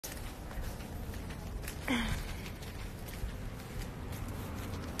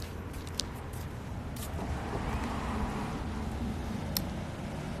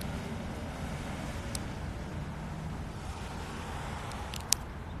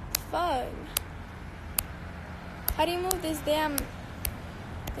Fuck. How do you move this damn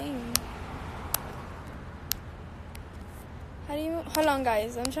thing? How do you move? Hold on,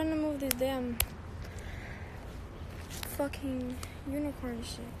 guys. I'm trying to move this damn fucking unicorn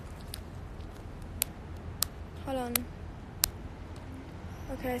shit. Hold on.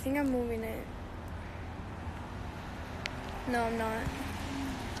 Okay, I think I'm moving it. No, I'm not.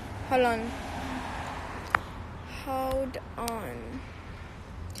 Hold on. Hold on.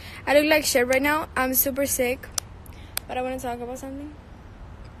 I look like shit right now. I'm super sick. But I want to talk about something.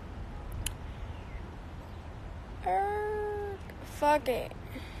 Fuck it.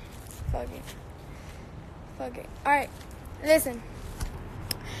 Fuck it. Fuck it. Alright. Listen.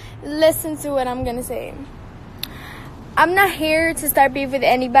 Listen to what I'm gonna say. I'm not here to start beef with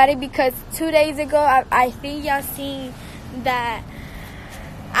anybody because 2 days ago, I think y'all seen that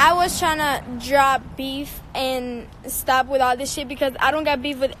I was trying to drop beef and stop with all this shit because I don't got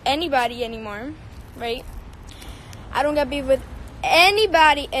beef with anybody anymore, right? I don't got beef with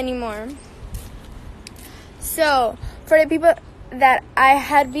anybody anymore. So, for the people that I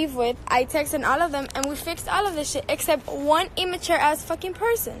had beef with, I texted all of them and we fixed all of this shit except one immature ass fucking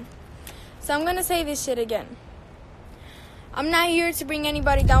person. So I'm gonna say this shit again. I'm not here to bring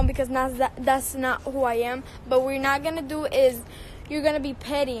anybody down because that's not who I am. But what we're not gonna do is you're gonna be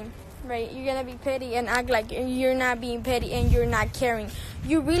petty, right? You're gonna be petty and act like you're not being petty and you're not caring.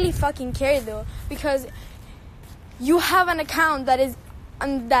 You really fucking care though, because you have an account that is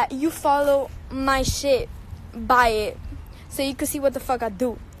that you follow my shit, buy it, so you can see what the fuck I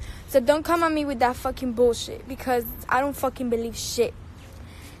do. So don't come at me with that fucking bullshit because I don't fucking believe shit.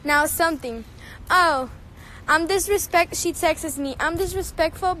 Now something. Oh, she texts me, I'm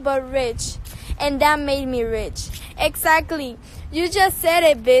disrespectful but rich. And that made me rich. Exactly. You just said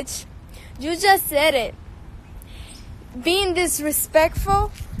it, bitch. You just said it. Being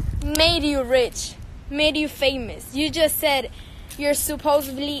disrespectful made you rich. Made you famous. You just said your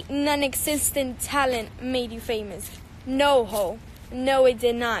supposedly non-existent talent made you famous. No, ho. No, it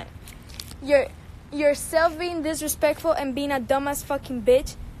did not. Yourself being disrespectful and being a dumbass fucking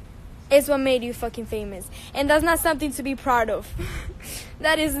bitch is what made you fucking famous. And that's not something to be proud of.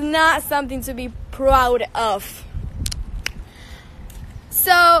 That is not something to be proud of.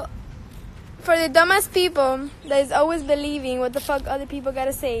 So, for the dumbass people that is always believing what the fuck other people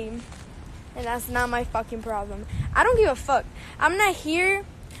gotta say, and that's not my fucking problem. I don't give a fuck. I'm not here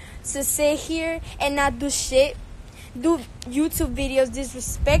to sit here and not do shit. Do YouTube videos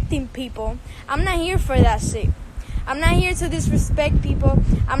disrespecting people. I'm not here for that shit. I'm not here to disrespect people.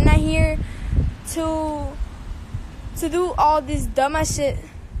 I'm not here to do all this dumbass shit.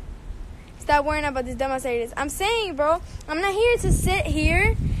 Stop worrying about this dumbass ideas. I'm saying, bro, I'm not here to sit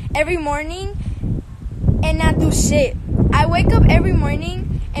here every morning and not do shit. I wake up every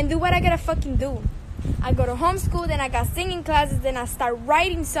morning and do what I gotta fucking do. I go to homeschool, then I got singing classes, then I start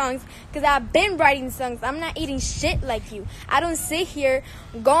writing songs because I've been writing songs. I'm not eating shit like you. I don't sit here,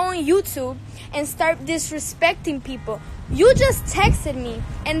 go on YouTube, and start disrespecting people. You just texted me,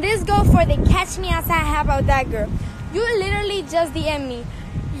 and this go for the catch me outside how about that girl. You literally just DM me.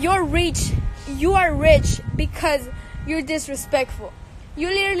 You're rich. You are rich because you're disrespectful. You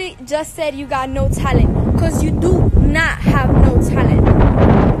literally just said you got no talent because you do not have no talent.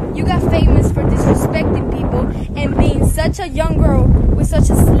 You got famous for disrespecting people and being such a young girl with such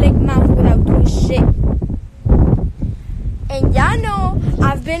a slick mouth without doing shit. And y'all know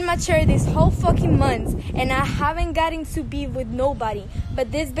I've been mature this whole fucking month and I haven't gotten to be with nobody.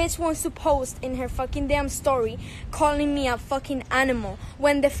 But this bitch wants to post in her fucking damn story calling me a fucking animal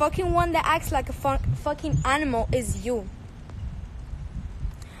when the fucking one that acts like a fucking animal is you.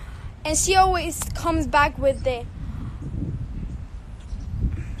 And she always comes back with the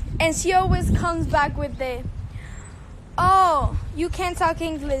oh, you can't talk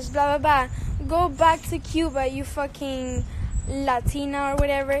English, blah, blah, blah. Go back to Cuba, you fucking Latina or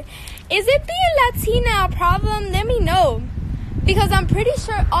whatever. Is it being Latina a problem? Let me know. Because I'm pretty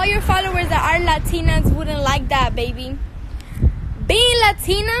sure all your followers that are Latinas wouldn't like that, baby. Being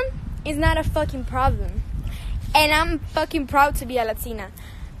Latina is not a fucking problem. And I'm fucking proud to be a Latina.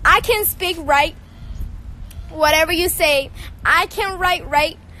 I can speak right. Whatever you say, I can write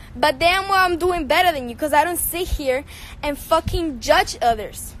right. But damn well I'm doing better than you because I don't sit here and fucking judge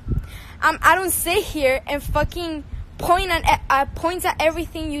others. I don't sit here and fucking point at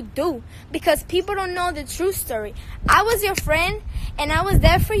everything you do because people don't know the true story. I was your friend and I was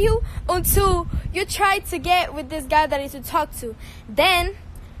there for you until You tried to get with this guy that I used to talk to. Then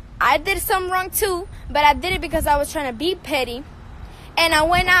I did something wrong too, but I did it because I was trying to be petty. And I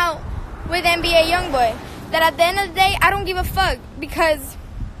went out with NBA Youngboy. That at the end of the day, I don't give a fuck, because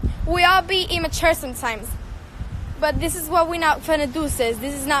we all be immature sometimes. But this is what we're not gonna do, sis.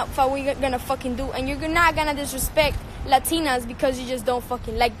 This is not what we're gonna fucking do. And you're not gonna disrespect Latinas because you just don't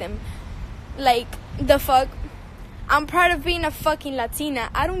fucking like them. Like, the fuck? I'm proud of being a fucking Latina.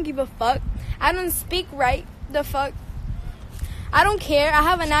 I don't give a fuck. I don't speak right. The fuck? I don't care. I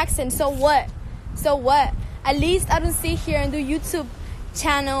have an accent. So what? So what? At least I don't sit here and do YouTube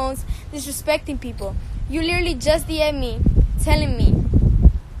channels disrespecting people. You literally just DM me telling me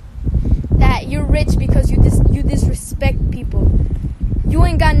that you're rich because you disrespect people. You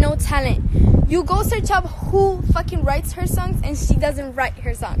ain't got no talent. You go search up who fucking writes her songs, and she doesn't write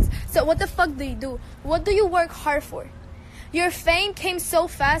her songs. So what the fuck do you do? What do you work hard for? Your fame came so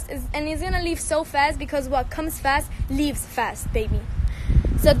fast, and it's gonna leave so fast, because what comes fast leaves fast, baby.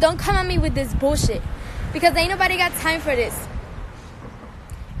 So don't come at me with this bullshit, because ain't nobody got time for this.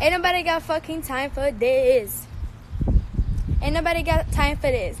 Ain't nobody got fucking time for this. Ain't nobody got time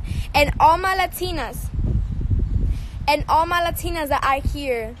for this. And all my Latinas that I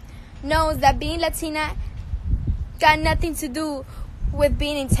hear knows that being Latina got nothing to do with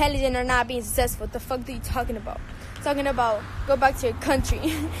being intelligent or not being successful. What the fuck are you talking about? Talking about go back to your country.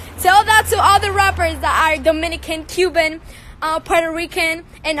 Tell that to all the rappers that are Dominican, Cuban, Puerto Rican,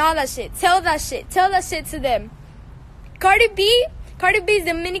 and all that shit. Tell that shit to them. Cardi B is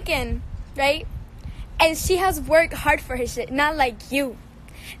Dominican, right? And she has worked hard for her shit. Not like you.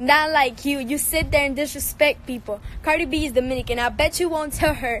 Not like you. You sit there and disrespect people. Cardi B is Dominican. I bet you won't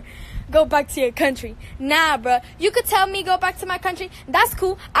tell her, go back to your country. Nah, bro. You could tell me go back to my country. That's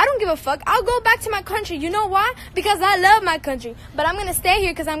cool. I don't give a fuck. I'll go back to my country. You know why? Because I love my country. But I'm going to stay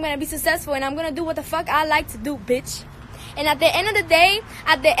here because I'm going to be successful. And I'm going to do what the fuck I like to do, bitch. And at the end of the day,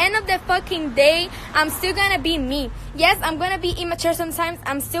 at the end of the fucking day, I'm still gonna be me. Yes, I'm gonna be immature sometimes.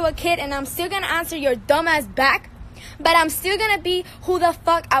 I'm still a kid, and I'm still gonna answer your dumb ass back. But I'm still gonna be who the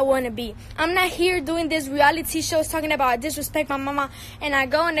fuck I wanna be. I'm not here doing this reality shows talking about I disrespect my mama and I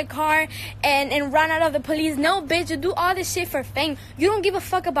go in the car and run out of the police. No, bitch, you do all this shit for fame. You don't give a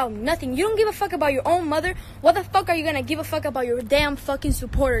fuck about nothing. You don't give a fuck about your own mother. What the fuck are you gonna give a fuck about your damn fucking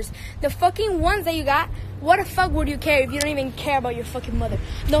supporters? The fucking ones that you got. What the fuck would you care if you don't even care about your fucking mother?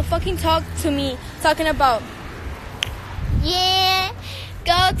 Don't fucking talk to me talking about, yeah,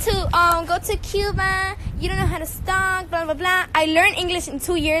 go to Cuba. You don't know how to stalk, blah, blah, blah. I learned English in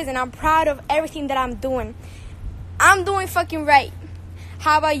 2 years, and I'm proud of everything that I'm doing. I'm doing fucking right.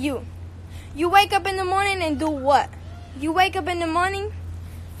 How about you? You wake up in the morning and do what? You wake up in the morning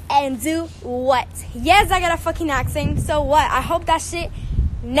and do what? Yes, I got a fucking accent. So what? I hope that shit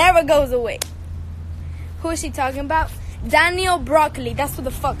never goes away. Who is she talking about? Daniel Broccoli. That's what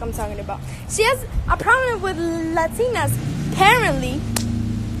the fuck I'm talking about. She has a problem with Latinas, apparently.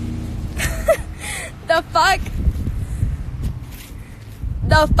 The fuck?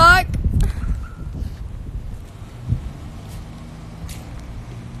 The fuck?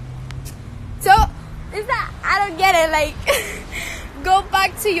 So, is that, I don't get it, like, go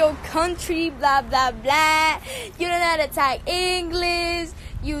back to your country, blah, blah, blah. You don't know how to talk English.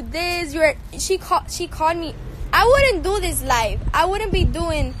 You this, she called me. I wouldn't do this live. I wouldn't be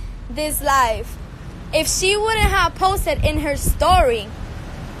doing this live if she wouldn't have posted in her story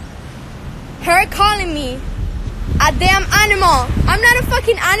her calling me a damn animal. I'm not a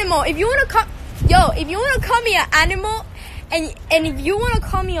fucking animal. If you wanna call me an animal, and if you wanna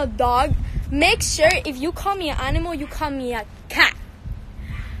call me a dog, make sure if you call me an animal, you call me a cat.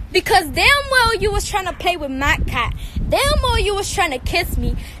 Because damn well you was trying to play with my cat. Damn well you was trying to kiss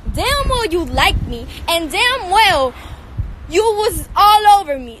me. Damn well you liked me. And damn well you was all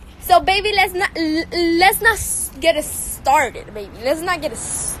over me. So baby, let's not get it started, baby. Let's not get it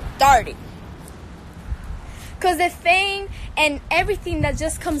started. Because the fame and everything that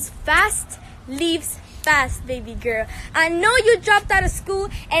just comes fast leaves fast, baby girl. I know you dropped out of school,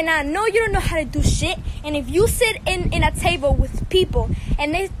 and I know you don't know how to do shit. And if you sit in a table with people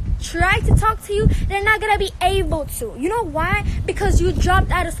and they try to talk to you, they're not gonna be able to. You know why? Because you dropped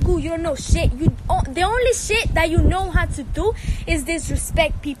out of school. You don't know shit. The only shit that you know how to do is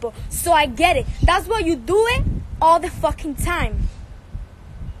disrespect people. So I get it. That's why you do it all the fucking time.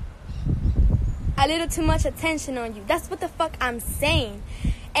 A little too much attention on you. That's what the fuck I'm saying.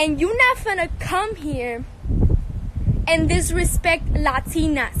 And you're not gonna come here and disrespect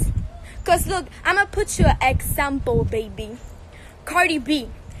Latinas. Cause look, I'm gonna put you an example, baby. Cardi B.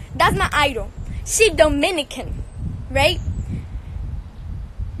 That's my idol. She Dominican, right?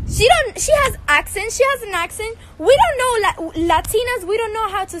 She has accent. She has an accent. We don't know Latinas. We don't know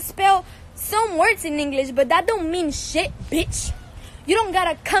how to spell some words in English, but that don't mean shit, bitch. You don't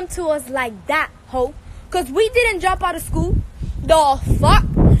gotta come to us like that, ho. Cause we didn't drop out of school. The fuck?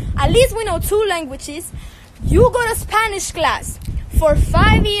 At least we know 2 languages. You go to Spanish class for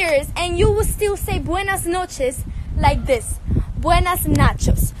 5 years and you will still say buenas noches like this. Buenas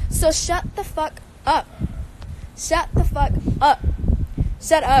nachos. So shut the fuck up. Shut the fuck up.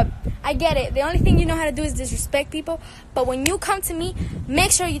 Shut up. I get it. The only thing you know how to do is disrespect people. But when you come to me,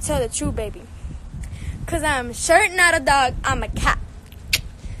 make sure you tell the truth, baby. Because I'm sure not a dog. I'm a cat.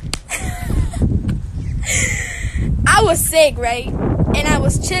 I was sick, right? And I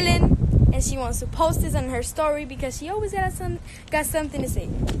was chilling. And she wants to post this on her story because she always got something to say.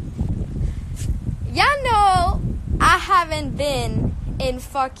 Y'all know I haven't been in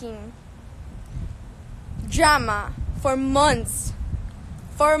fucking drama for months.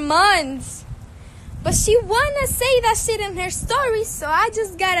 But she wanna say that shit in her story, so I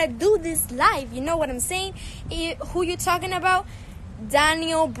just gotta do this live. You know what I'm saying? Who you talking about?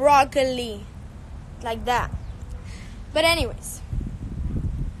 Daniel Broccoli. Like that. But anyways,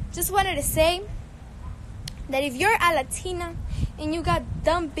 just wanted to say that if you're a Latina and you got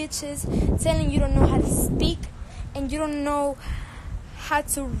dumb bitches telling you don't know how to speak and you don't know how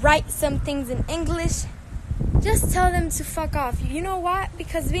to write some things in English, just tell them to fuck off. You know what?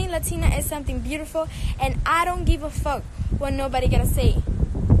 Because being Latina is something beautiful, and I don't give a fuck what nobody gonna say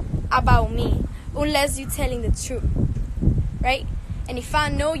about me unless you're telling the truth, right? And if I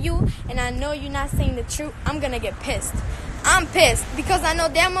know you and I know you're not saying the truth, I'm gonna get pissed. I'm pissed because I know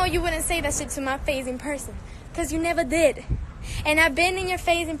damn well you wouldn't say that shit to my face in person, because you never did. And I've been in your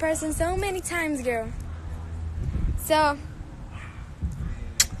face in person so many times, girl. So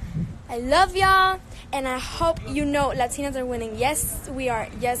I love y'all. And I hope you know Latinas are winning. Yes, we are.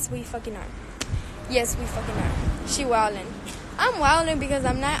 Yes, we fucking are. Yes, we fucking are. She wildin'. I'm wildin' because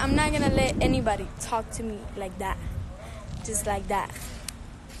I'm not gonna let anybody talk to me like that. Just like that.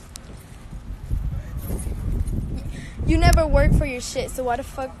 You never work for your shit, so why the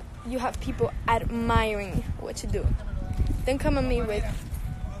fuck you have people admiring what you do? Don't come at me with,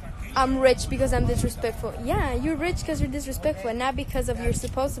 I'm rich because I'm disrespectful. Yeah, you're rich because you're disrespectful, and not because of your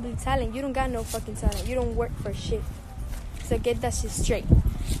supposedly talent. You don't got no fucking talent. You don't work for shit. So get that shit straight.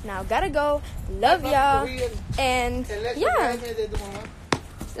 Now, gotta go. Love y'all. And, yeah.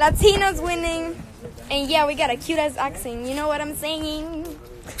 Latinos winning. And, yeah, we got a cute-ass accent. You know what I'm saying?